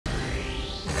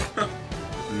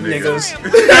Niggas.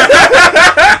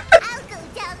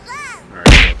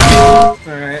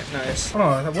 Alright, nice. Hold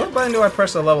on, what button do I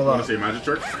press to level up? Want to say magic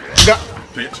trick?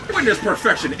 Bitch. Witness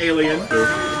perfection, alien. With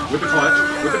the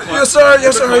clutch. With the clutch. Yes, sir.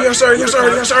 Yes, sir. Yes, sir. Yes, sir.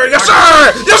 Yes, sir. Yes,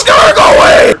 sir. Yes, sir. Go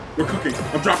away. We're cooking.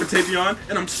 I'm dropping Tavion,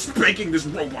 and I'm spanking this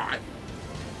robot.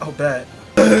 Oh, bad.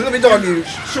 Let me talk to you.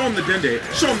 Show him the dende.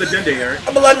 Show him the dende, Eric.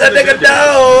 I'm gonna let that nigga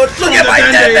down. Look at my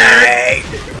dende.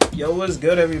 Yo, what's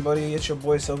good, everybody? It's your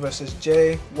boy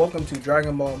silverSSJ. Welcome to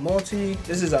Dragon Ball Multi.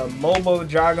 This is a MOBA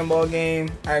Dragon Ball game.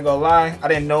 I ain't gonna lie, I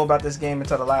didn't know about this game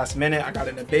until the last minute. I got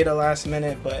in the beta last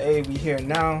minute, but hey, we here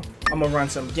now. I'm gonna run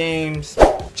some games,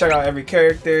 check out every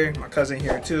character. My cousin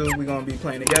here too. We're gonna be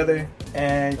playing together,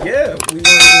 and yeah, we're gonna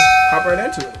just hop right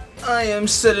into it. I am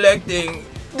selecting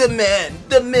the man,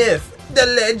 the myth, the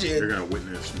legend. You're gonna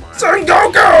witness my Son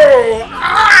Goku!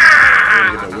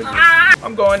 Ah!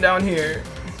 I'm going down here.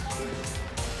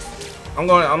 I'm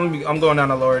going down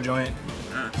the lower joint.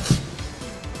 I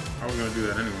was gonna do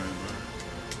that anyway, but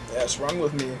yes, run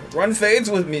with me. Run fades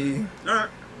with me. Nah,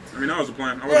 I mean that was the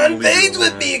plan. Run fades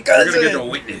with me, cousin. You're gonna get the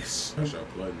witness. I shall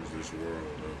pledge this world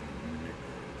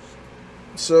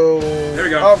of so there we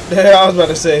go. Oh, I was about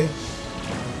to say.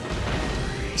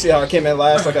 See how I came in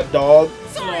last like a dog?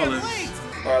 Flawless.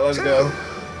 Alright, let's go.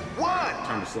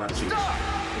 Time to slap cheeks.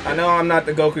 I know I'm not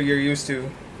the Goku you're used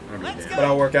to, but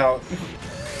I'll work out.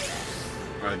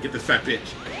 Alright, get this fat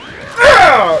bitch.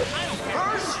 Ah! Out!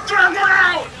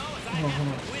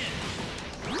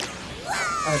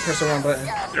 I press the wrong button.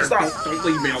 Stop! Don't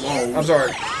leave me alone. I'm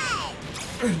sorry.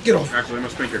 Get off. Actually, I'm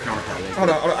gonna spank your counterpart. Hold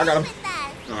on, I got him.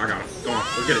 No, I got him. Go on,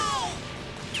 let's get it.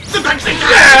 Sit that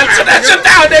shit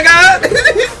down, nigga!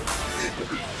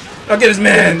 I'll get his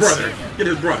man. Get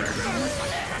his brother.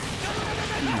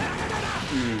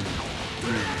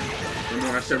 Remember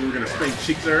when I said we were gonna spank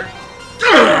cheeks there?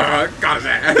 Got his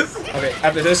ass. Okay,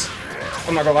 after this,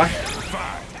 I'm not gonna lie.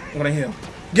 I'm gonna heal.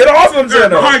 Get off him, Zeno!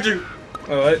 Behind you!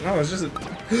 Oh, wait, no, it's just a...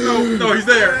 No, he's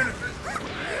there.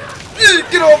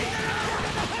 Get off!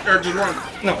 Eric, just run.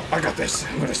 No, I got this.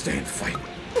 I'm gonna stay and fight.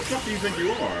 What the fuck do you think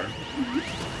you are?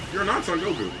 You're not Son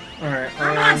Goku. Alright,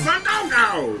 You're not Son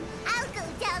Goku! I'll go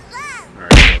down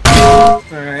low.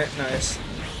 Alright, nice.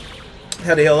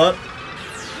 Had to heal up.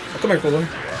 Oh, come here, Cooler.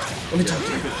 Let me talk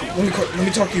to you. Let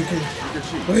me talk to you, Cooler.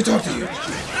 Let me talk to you.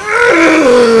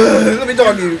 Let me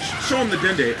talk to you. Show him the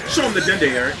dende. Show him the dende,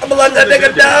 Eric. I'm gonna let that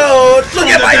nigga down. Look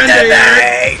at my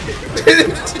dende.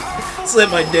 Slip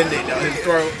my dende down his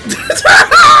throat.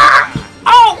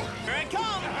 Oh!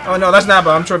 Oh no, that's Nappa.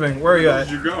 I'm tripping. Where are you at?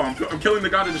 Where'd you go? I'm killing the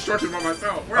god of destruction by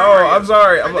myself. Oh, I'm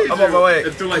sorry. I'm on my way.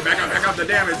 It's too late. Back up the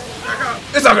damage. Back up.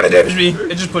 It's not gonna damage me.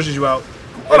 It just pushes you out.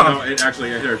 Hold on. No, it hurts.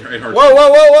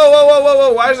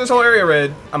 Whoa. Why is this whole area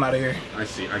red? I'm out of here. I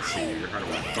see you. You're kind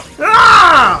of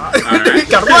Ah! Right.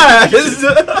 Got blast. I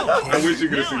wish you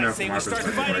could have seen that from my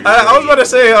perspective. I was about to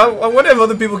say, I wonder if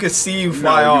other people could see you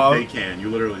fly off. They can. You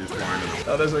literally just fly into them.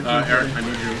 Oh, that's what Eric, I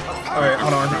need you. Alright,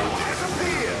 hold on.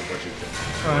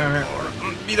 Alright.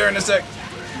 Be there in a sec.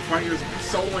 Why are you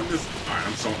soloing this? Alright,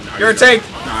 I'm soloing. You're a tank.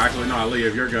 No, actually, no,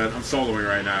 leave. You're good. I'm soloing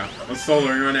right now.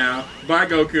 Bye,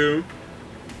 Goku.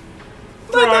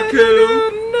 Raku.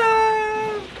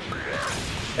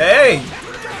 Hey!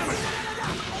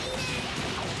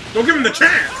 Don't give him the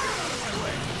chance!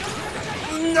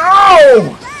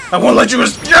 No! I won't let you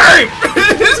escape!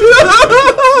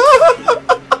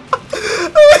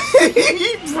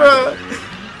 Bruh.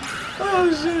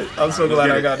 Oh shit. I'm so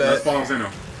glad I got that. Let's follow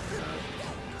Zeno.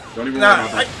 Don't even worry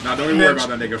about that. Nah, don't even worry about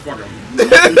that nigga. Fuck him.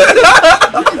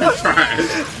 He's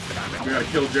trash. We gotta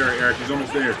kill Jerry, Eric. He's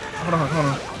almost there. Hold on.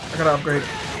 I gotta upgrade.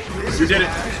 You did it.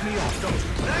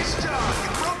 Nice job. You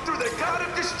broke through the god of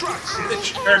destruction.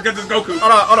 Eric, get this Goku.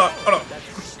 Hold on.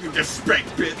 You get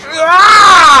spanked, bitch.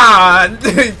 Ah!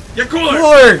 Get Cooler.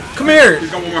 Cooler, come here.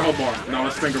 He's got one more health bar. No,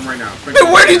 let's spank him right now. Hey,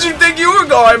 where did you think you were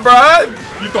going, bruh?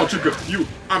 You thought you could.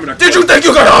 I'm gonna. Did you think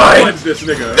you could hide? Cleanse this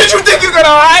nigga. Did you think you could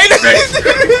hide?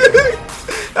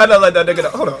 I don't let that nigga know.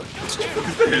 Hold on.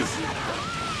 What is this?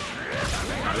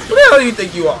 Who the hell do you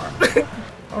think you are?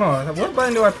 Hold on, what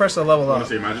button do I press to level up? Want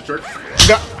to say magic trick?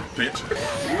 Got Bitch.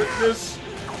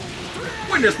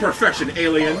 Witness perfection,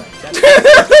 alien.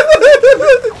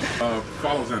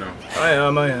 Follow Zeno. I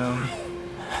am.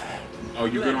 Oh,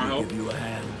 you good on health?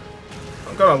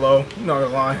 I'm kinda low, I'm not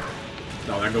gonna lie.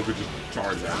 No, that Goku just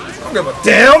charged that. I don't give a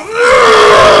damn!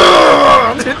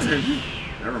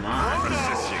 Never mind.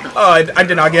 Oh, I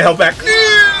did not get help back. I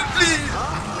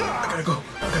gotta go.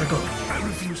 I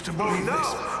refuse to believe this.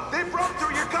 They broke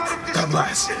through your god of Gotta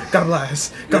blast.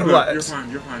 You're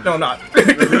fine. You're fine. No, I'm not.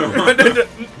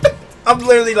 I'm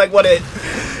literally like, what it?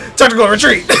 Technical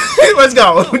retreat. Let's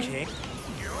go.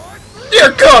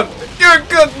 You're cooked. You're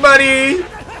cooked, buddy.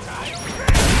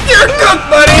 You're cooked,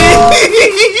 buddy.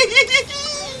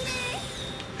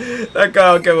 That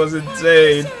Kaioken was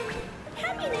insane.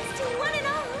 Happiness to one and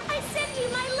all. I send you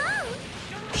my love.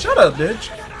 Shut up,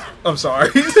 bitch. I'm sorry.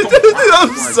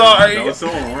 I'm sorry. That was so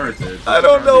unwarranted. I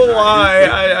don't know why.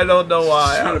 I don't know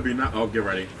why. Trying to be not. Oh, get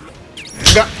ready.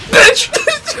 Bitch.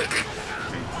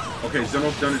 Okay,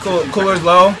 Zeno's done it. Cooler's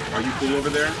low. Are you cool over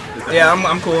there? Yeah,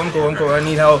 I'm cool. I'm cool. I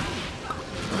need help. Okay,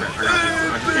 I got you.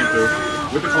 I just came through.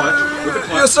 With the clutch.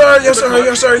 Yes, sir. Yes, sir.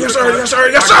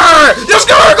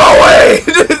 Go away.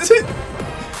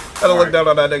 Gotta look down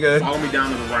on that nigga. Follow me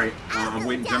down to the right. I'm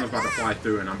waiting. Zeno's about to fly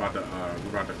through, and we're about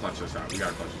to clutch this out. We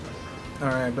gotta clutch this out. All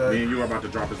right, but Me and you are about to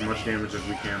drop as much damage as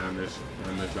we can on this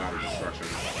battle destruction.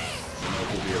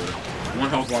 We'll be able to. One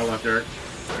health bar left, Eric.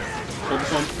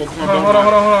 Focus on. Hold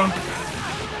on.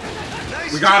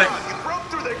 We got it. You broke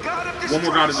through the god of One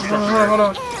more god of destruction. Hold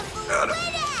on.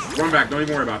 Run back. Don't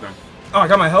even worry about them. Oh, I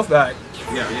got my health back.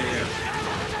 Yeah.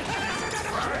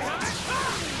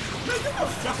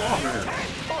 Fuck off, man.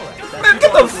 Man,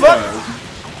 get the fuck.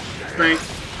 Spank.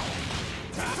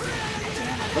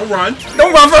 Don't run.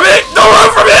 Don't run from it. Don't run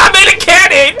from it. I made a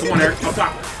cannon. Come on, Eric. Up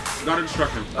top. Gotta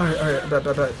destruct him. All right. Bet.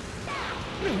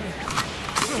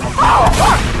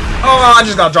 Oh, I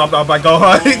just got dropped off by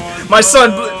Gohan. My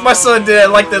son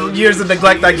didn't like the years of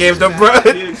neglect I gave him, bro.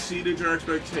 He exceeded your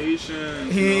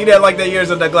expectations. He didn't like the years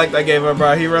of neglect I gave him,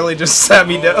 bro. He really just sat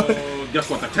me down. Oh,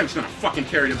 guess what? The tank's gonna fucking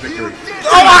carry the victory.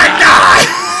 Oh my god!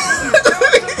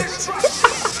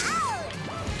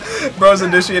 Bro's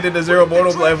initiated the zero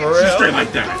mortal plan for real. Straight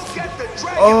like that.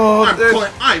 Oh,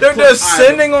 they're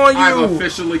descending on you. I've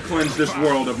officially cleansed this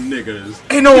world of niggas.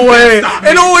 Ain't no way.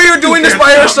 Ain't no way you're doing this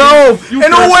by yourself. Ain't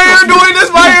no way you're doing this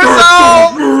by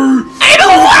yourself. Ain't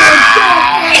no way.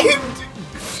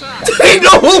 Ain't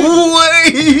no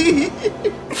way.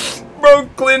 Bro,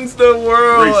 cleanse the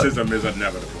world. Racism is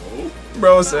inevitable.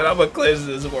 Bro said, I'm gonna cleanse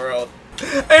this world.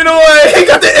 Ain't no way. He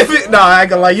got the MVP. Nah, I ain't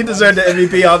gonna lie. You deserve the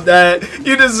MVP off that.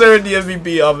 You deserve the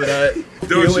MVP off of that.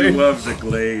 Don't you love the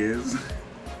glaze?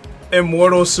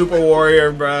 Immortal Super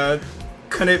Warrior, bruh.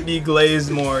 Couldn't be glazed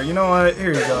more. You know what?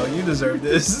 Here you go. You deserve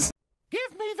this.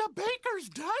 Give me the baker's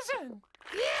dozen.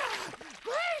 Yeah,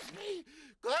 glaze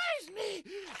me.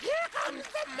 Here comes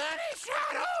the money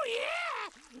shot. Oh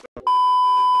yeah.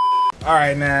 All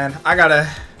right, man. I gotta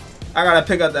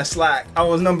pick up that slack. I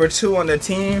was number 2 on the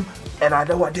team, and I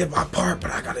know I did my part,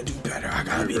 but I gotta do better. I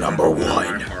gotta be number 1. In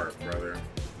my heart, brother.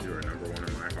 You were number 1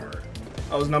 in my heart.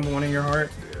 I was number 1 in your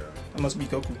heart. Yeah. I must be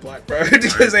Goku Black, bro.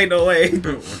 Because ain't no way.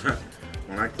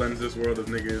 When I cleanse this world of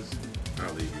niggas,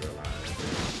 I'll leave you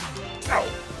alive. Ow.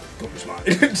 Goku's mine.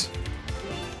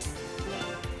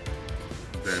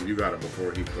 Damn, you got it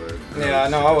before he could. Yeah,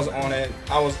 no, I was on it.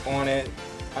 I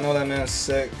know that man's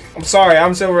sick. I'm sorry,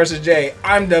 I'm silverSSJ.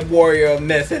 I'm the warrior of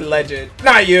myth and legend.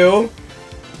 Not you.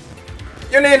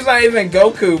 Your name's not even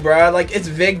Goku, bro. Like, it's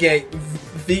Viganks.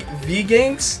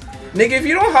 Nigga, if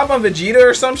you don't hop on Vegeta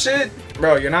or some shit,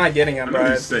 bro, you're not getting him,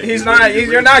 bro. You're not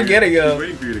getting him. He's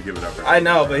waiting for you to give it up. I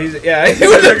know, but he was a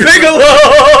Piccolo.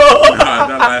 Nah,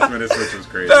 that last minute switch was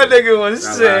crazy. That nigga was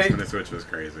sick. That last minute switch was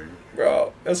crazy.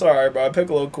 Bro, it's alright, bro.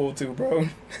 Piccolo cool too, bro.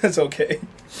 It's okay.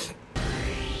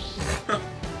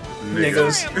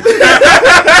 Niggas.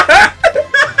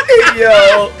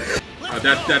 Yo.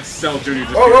 That Cell Jr.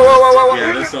 just Whoa.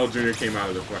 Yeah, that Cell Jr. came out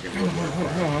of the fucking woodwork.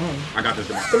 I got this.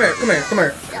 Come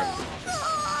here.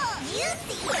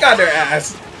 Got their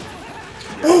ass.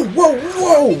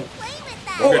 Whoa.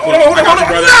 Okay, Hold on.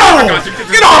 brother. No! I got you.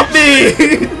 Get off me!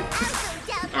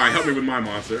 Alright, help me with my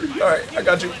monster. Alright, I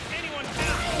got you.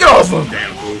 Get off him!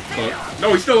 Damn fool. Fuck.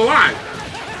 No, he's still alive.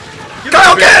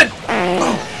 Kaioken!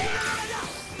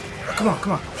 Come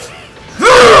on.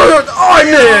 Oh, I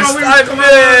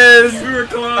missed! We were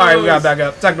close. Alright, we gotta back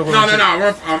up. Technical. No.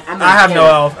 I'm I have no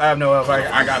health.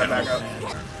 I gotta back up.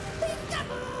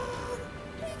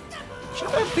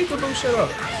 Shut that Piccolo shit up.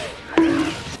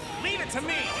 Leave it to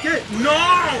me. No!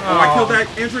 Oh, I killed that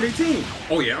Android 18.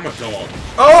 Oh yeah, I'm a dog.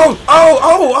 Oh!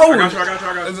 I got you.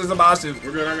 This is Zamasu.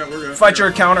 We're good. Fight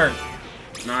your counter.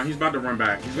 Nah, he's about to run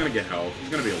back. He's gonna get health. He's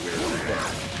gonna be a weird one.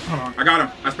 Hold on. I got him.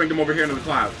 I spanked him over here into the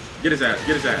cloud. Get his ass.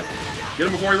 Get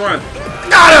him before he runs.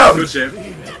 Got him! Good shit.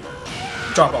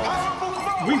 Drop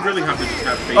off. We really have to just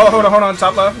have faith. Oh, hold on.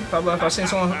 Top left. I seen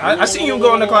someone. I seen you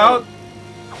go in the cloud.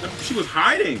 She was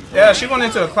hiding. Yeah, she went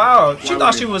into the cloud. She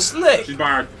thought she was slick. She's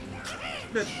by her.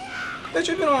 Bitch,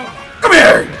 you been on. Come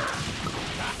here!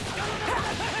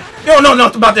 You don't know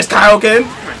nothing about this Kaioken.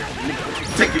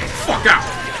 Take the fuck out.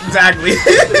 Exactly.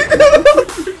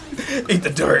 Eat the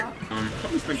dirt. Let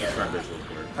me think this guy bitch real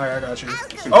quick. Alright, I got you.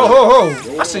 Oh, ho,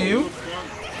 ho! I see you.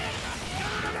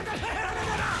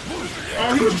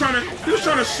 Oh, he was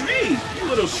trying to sneak. You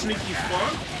little sneaky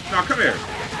fuck. Now come here.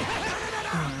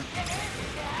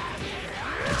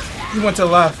 He went to the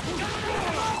left.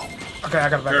 Okay, I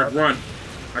gotta back Here, up. run.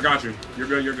 I got you. You're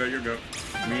good. You're good. You're good.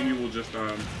 Me and you will just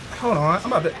Hold on, I'm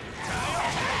about to.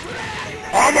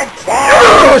 I'm a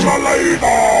fire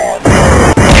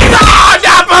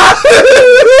Nappa!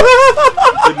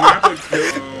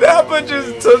 Nappa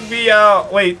just took me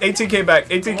out. Wait, 18k back.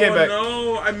 18k back.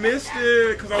 Oh no, I missed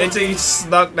it. Cause I was 18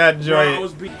 snuck that joint. I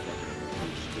was being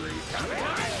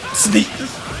Sneak.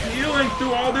 just healing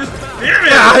through all this. Damn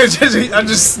it! Yeah, I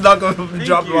just snuck him,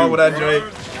 dropped him off with that joint.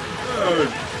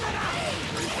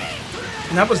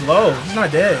 Nappa's low. He's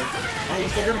not dead. Oh,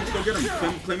 let's go get him. Let's go get him.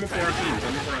 Claim him for our team.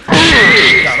 Claim him for our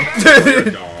team. Got him. You're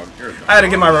a dog. You're a dog. I had to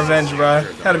get my revenge, bro.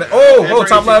 Had to be. Oh,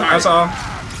 top left. I saw him.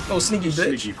 Oh, sneaky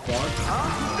bitch. Sneaky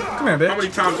fuck. Come here, bitch. How many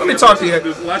times Let me talk to you.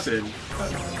 this lesson?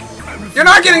 You're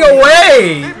not getting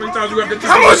away. How many times you have to teach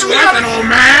How much this we gotta- lesson, old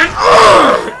man?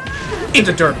 Eat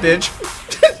the dirt, bitch.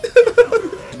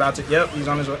 About to. Yep, he's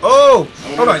on his way. Oh,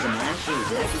 hold on.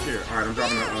 Alright, I'm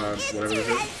dropping whatever this is.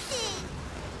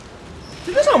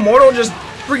 Did this immortal just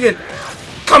freaking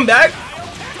come back?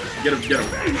 Get him, get him.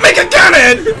 Make a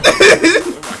cannon!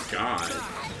 Oh my god.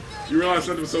 You realize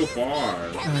something so far.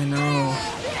 I know.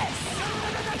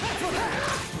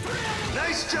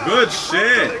 Nice job. Good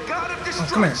shit. The god of Oh,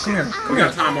 come here, come here, We come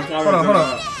got here. time, I'm following Hold on, hold them,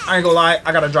 on. I ain't gonna lie,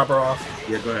 I gotta drop her off.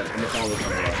 Yeah, go ahead. I'm gonna follow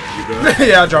them up. You good?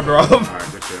 Yeah, I dropped her off.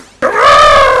 Alright, good shit. Oh,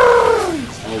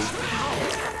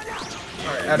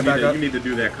 Alright, I had to back up. you need to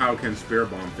do that Kaioken spear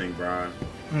bomb thing, bro.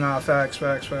 Nah, facts.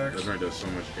 That's gonna do so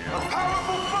much damage.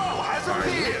 powerful foe has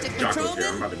appeared. Jocko's here.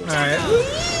 I'm about to go. Alright.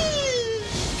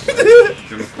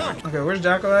 Okay, where's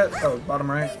Jocko at? Oh, bottom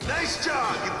right. Nice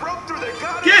job. You broke through the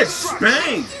god Get of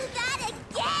destruction. spanked!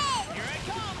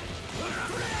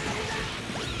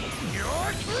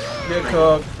 Get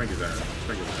cooked. Thank you, Zach.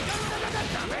 Thank you,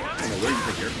 Zach. I don't know where you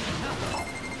think you're.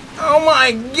 Oh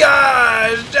my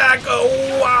gosh, Jocko,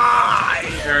 why?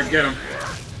 Eric, get him.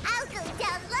 I'll go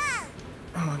down low.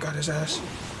 Oh my god, his ass.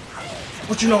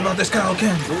 What you know about this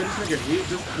Kaioken? Boy, this nigga hit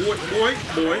this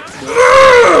boy.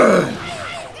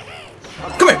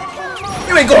 Come here.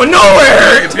 You ain't going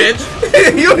nowhere, bitch.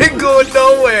 You ain't going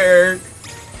nowhere.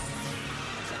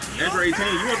 Andrew 18, you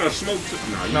want the smoke?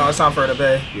 No, it's time for her to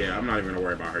bay. Yeah, I'm not even gonna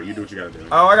worry about her. You do what you gotta do.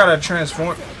 Oh, I gotta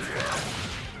transform.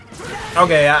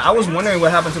 Okay, I was wondering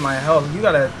what happened to my health. You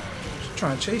gotta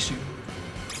try and chase you.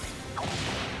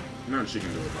 Nothing she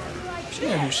can do about it. She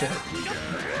can't do shit.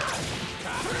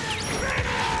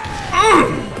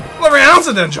 Every ounce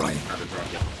of that joint. I have to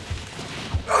drop it.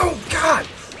 Oh god.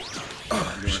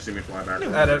 You wanna see me fly back? I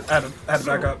had to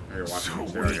back up. Here, watch me.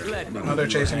 Stay right here. No, they're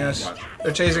chasing us. Watch.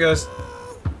 They're chasing us.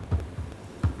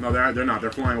 No, they're not.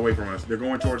 They're flying away from us. They're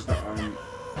going towards the No way.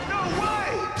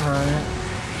 Alright.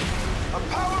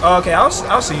 Oh, okay,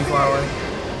 I'll see you fly away.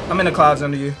 I'm in the clouds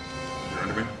under you. You're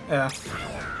under me? Yeah.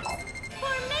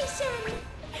 Formation.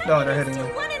 Don't let her hitting you.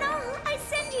 One and all, I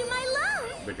send you my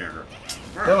love. They can't hurt.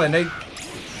 Dylan, they.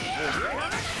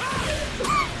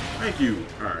 Thank you.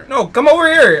 Alright. No, come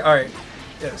over here. Alright.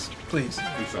 Yes, please.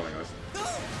 He's selling us.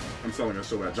 I'm selling us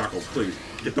so bad. Jocko, please.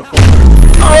 Get the fuck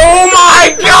Oh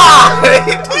my god! On the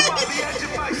edge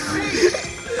of my seat.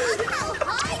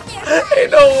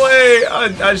 Ain't no way. I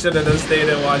should have just stayed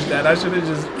and watched that. I should have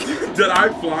just. Did I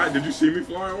fly? Did you see me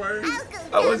fly away?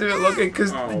 I wasn't even looking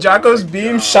because Oh Jocko's my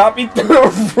beam God. shot me through a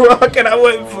rock and I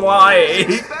went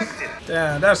flying.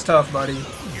 Damn, that's tough, buddy.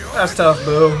 That's tough,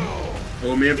 boo.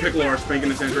 Well, me and Piccolo are spanking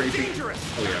this Andrew 18. Oh,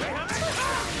 yeah.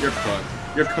 You're cooked.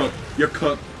 You're cooked. You're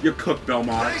cooked. You're cooked,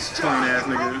 Belmont. Nice Fine ass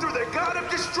job. You broke nigga. through the god of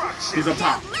destruction. He's up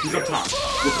top. He's up top.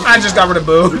 We're cooking. I just got rid of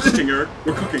We're boo. cooking, Eric.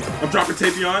 We're cooking. I'm dropping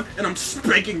Tavion, and I'm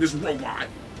spanking this robot.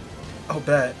 Oh,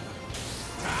 bet.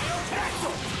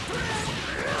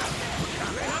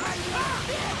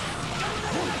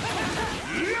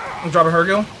 I'm dropping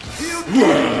Hercule. You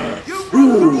broke through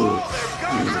their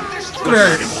god of Come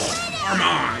here. destruction. Are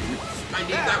mine. I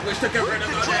need that wish to get rid of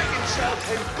the Dragon shell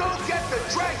and go get the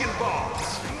Dragon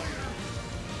Balls.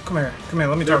 Come here. Come here.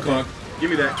 Let me They're talk to you. cooked. Give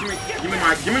me that.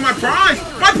 Give me my prize.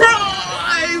 My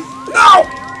prize. No!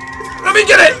 Let me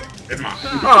get it! It's mine.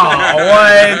 Oh,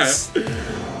 what?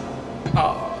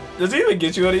 Oh, does he even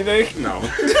get you anything? No.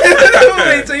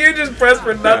 Wait, so you just pressed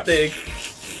for nothing.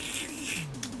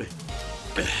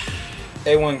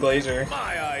 A1 Glazer.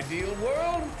 My ideal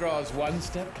world draws one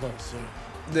step closer.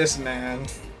 This man.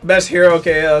 Best hero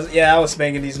KOs. Yeah, I was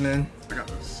spanking these men. I got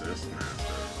the assist master.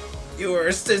 You were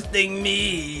assisting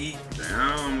me.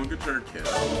 Damn, look at your kill.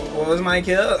 What was my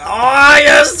kill? Oh,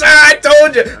 yes, sir. I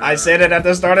told you. I said it at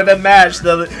the start of the match.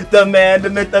 The man, the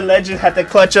myth, the legend had to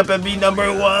clutch up and be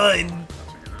number 1.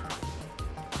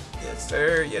 Yes,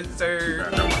 sir. Yes, sir.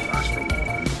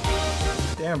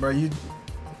 Damn, bro. You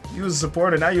was a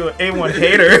supporter. Now you're an A1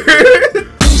 hater.